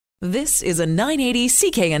This is a 980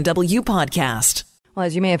 CKNW podcast. Well,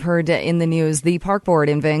 as you may have heard in the news, the Park Board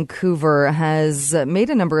in Vancouver has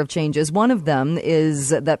made a number of changes. One of them is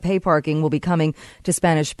that pay parking will be coming to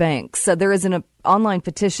Spanish Banks. There is an online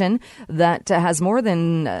petition that has more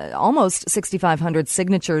than almost 6,500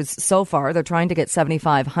 signatures so far. They're trying to get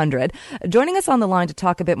 7,500. Joining us on the line to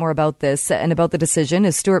talk a bit more about this and about the decision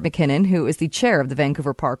is Stuart McKinnon, who is the chair of the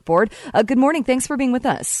Vancouver Park Board. Good morning. Thanks for being with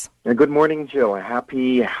us. Good morning, Jill. A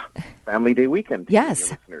happy Family Day weekend to yes,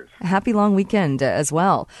 your listeners. A happy long weekend as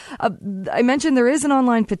well. I mentioned there is an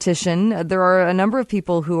online petition. There are a number of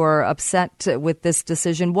people who are upset with this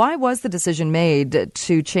decision. Why was the decision made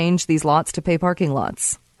to change these lots to pay parking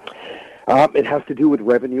lots? It has to do with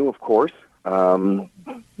revenue, of course. Park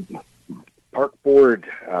Board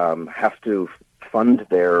has to fund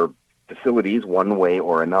their facilities one way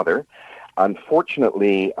or another.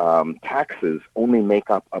 Unfortunately, taxes only make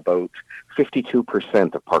up about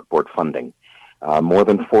 52% of Park Board funding. More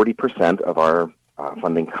than 40% of our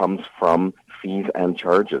funding comes from fees and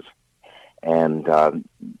charges. And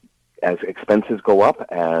as expenses go up,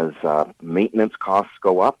 as maintenance costs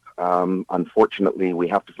go up, unfortunately, we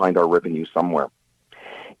have to find our revenue somewhere.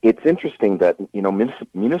 It's interesting that,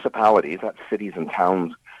 municipalities, that's cities and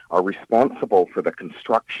towns, are responsible for the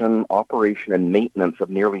construction, operation, and maintenance of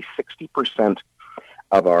nearly 60%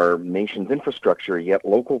 of our nation's infrastructure, yet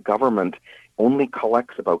local government only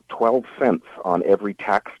collects about 12 cents on every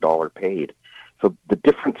tax dollar paid. So the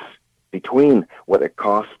difference between what it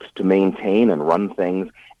costs to maintain and run things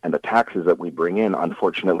and the taxes that we bring in,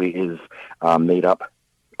 unfortunately, is made up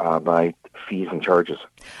by fees and charges.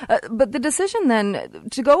 But the decision then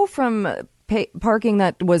to go from parking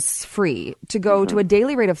that was free to go to a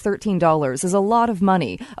daily rate of $13 is a lot of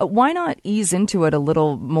money. Why not ease into it a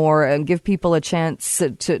little more and give people a chance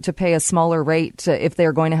to pay a smaller rate if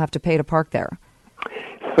they're going to have to pay to park there?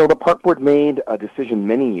 So the Park Board made a decision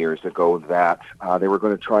many years ago that they were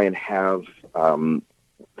going to try and have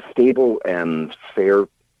stable and fair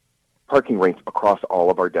parking rates across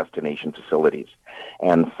all of our destination facilities.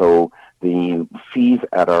 And so the fees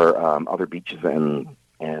at our other beaches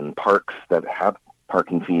and parks that have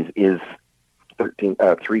parking fees is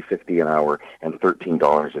 $3.50 an hour and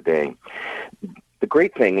 $13 a day. The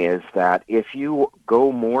great thing is that if you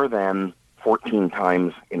go more than 14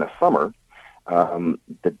 times in a summer,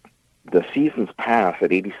 the season's pass at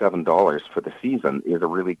 $87 for the season is a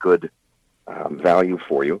really good value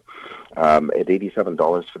for you. At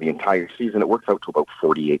 $87 for the entire season, it works out to about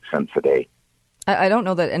 48 cents a day. I don't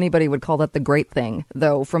know that anybody would call that the great thing,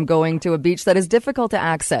 though, from going to a beach that is difficult to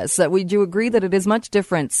access. Would you agree that it is much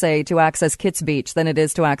different, say, to access Kitts Beach than it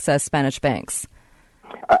is to access Spanish Banks?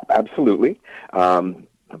 Absolutely.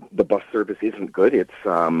 The bus service isn't good. It's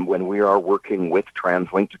when we are working with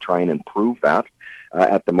TransLink to try and improve that.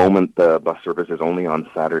 At the moment, the bus service is only on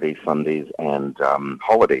Saturdays, Sundays, and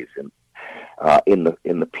holidays in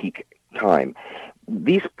the peak time.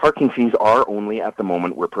 These parking fees are only, at the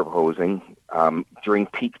moment, we're proposing during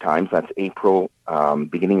peak times. That's April,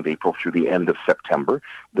 beginning of April through the end of September.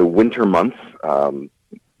 The winter months,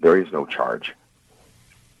 there is no charge.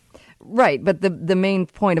 Right, but the main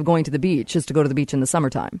point of going to the beach is to go to the beach in the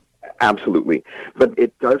summertime. Absolutely. But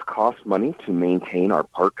it does cost money to maintain our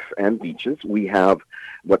parks and beaches. We have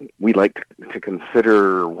what we like to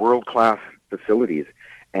consider world-class facilities,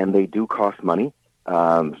 and they do cost money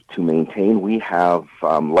to maintain. We have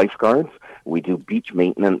lifeguards. We do beach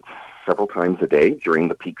maintenance several times a day during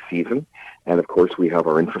the peak season. And, of course, we have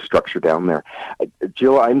our infrastructure down there.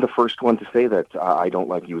 Jill, I'm the first one to say that I don't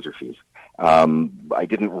like user fees. I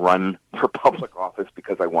didn't run for public office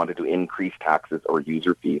because I wanted to increase taxes or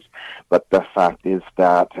user fees. But the fact is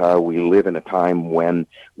that we live in a time when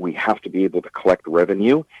we have to be able to collect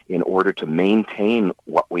revenue in order to maintain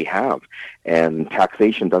what we have. And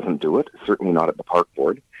taxation doesn't do it, certainly not at the Park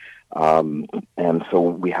Board. And so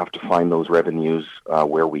we have to find those revenues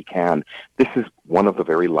where we can. This is one of the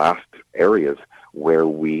very last areas where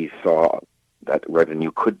we saw that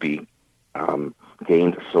revenue could be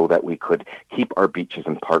gained so that we could keep our beaches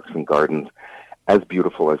and parks and gardens as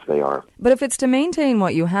beautiful as they are. But if it's to maintain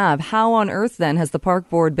what you have, how on earth then has the Park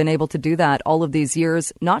Board been able to do that all of these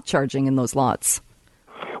years, not charging in those lots?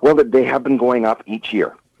 Well, they have been going up each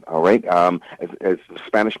year. All right. As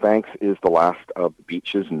Spanish Banks is the last of the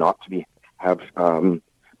beaches not to have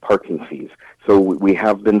parking fees. So we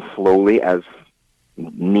have been slowly, as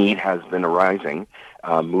need has been arising,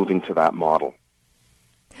 moving to that model.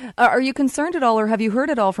 Are you concerned at all, or have you heard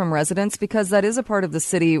at all from residents? Because that is a part of the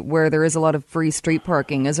city where there is a lot of free street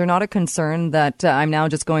parking. Is there not a concern that I'm now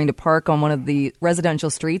just going to park on one of the residential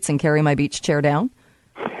streets and carry my beach chair down?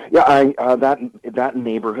 Yeah, that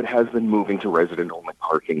neighborhood has been moving to resident-only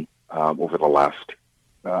parking over the last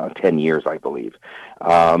 10 years, I believe.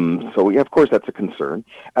 So, yeah, of course, that's a concern.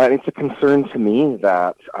 It's a concern to me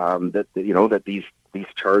that that these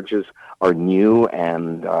charges are new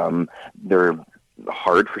and they're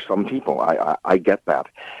hard for some people. I get that,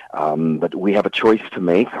 but we have a choice to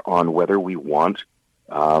make on whether we want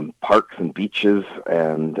parks and beaches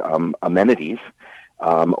and amenities,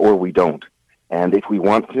 or we don't. And if we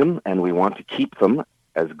want them and we want to keep them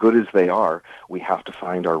as good as they are, we have to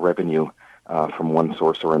find our revenue from one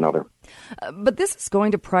source or another. But this is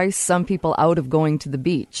going to price some people out of going to the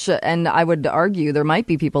beach. And I would argue there might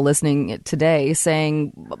be people listening today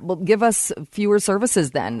saying, well, give us fewer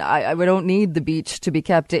services then. I don't need the beach to be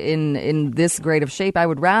kept in this great of shape. I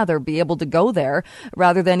would rather be able to go there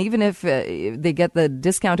rather than, even if they get the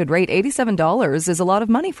discounted rate, $87 is a lot of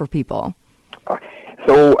money for people.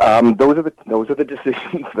 So those are the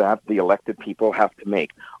decisions that the elected people have to make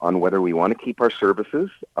on whether we want to keep our services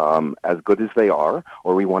as good as they are,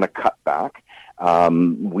 or we want to cut back.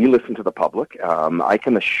 We listen to the public. I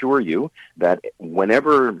can assure you that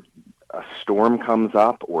whenever a storm comes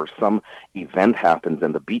up or some event happens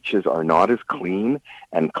and the beaches are not as clean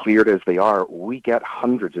and cleared as they are, we get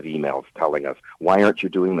hundreds of emails telling us, why aren't you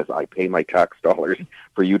doing this? I pay my tax dollars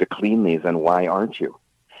for you to clean these, and why aren't you?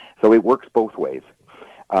 So it works both ways.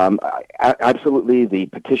 Absolutely, the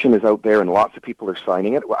petition is out there and lots of people are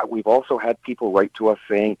signing it. We've also had people write to us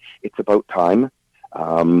saying it's about time.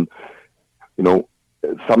 Some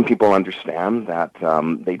people understand that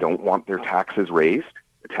they don't want their taxes raised.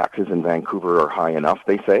 The taxes in Vancouver are high enough,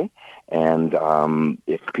 they say. And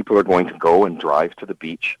if people are going to go and drive to the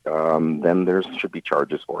beach, then there should be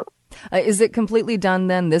charges for it. Is it completely done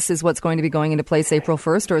then? This is what's going to be going into place April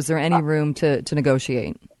 1st, or is there any room to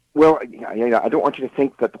negotiate? Well, I don't want you to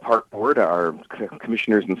think that the Park Board, our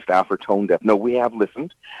commissioners and staff, are tone deaf. No, we have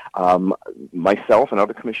listened. Myself and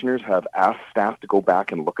other commissioners have asked staff to go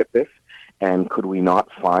back and look at this, and could we not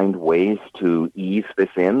find ways to ease this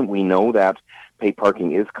in? We know that paid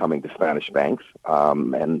parking is coming to Spanish Banks,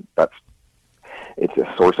 and it's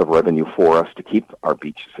a source of revenue for us to keep our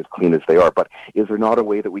beaches as clean as they are. But is there not a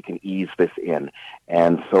way that we can ease this in?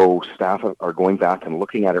 And so staff are going back and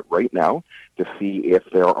looking at it right now to see if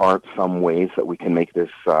there aren't some ways that we can make this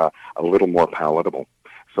a little more palatable.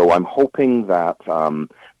 So I'm hoping that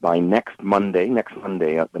by next Monday, the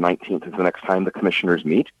 19th, is the next time the commissioners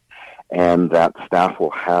meet, and that staff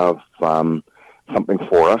will have something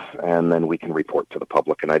for us, and then we can report to the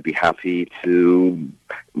public. And I'd be happy to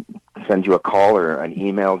send you a call or an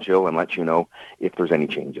email, Jill, and let you know if there's any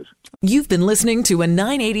changes. You've been listening to a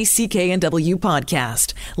 980 CKNW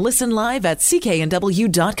podcast. Listen live at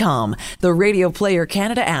cknw.com, the Radio Player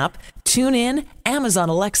Canada app, TuneIn, Amazon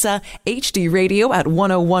Alexa, HD Radio at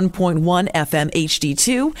 101.1 FM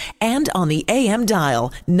HD2, and on the AM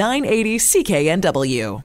dial, 980 CKNW.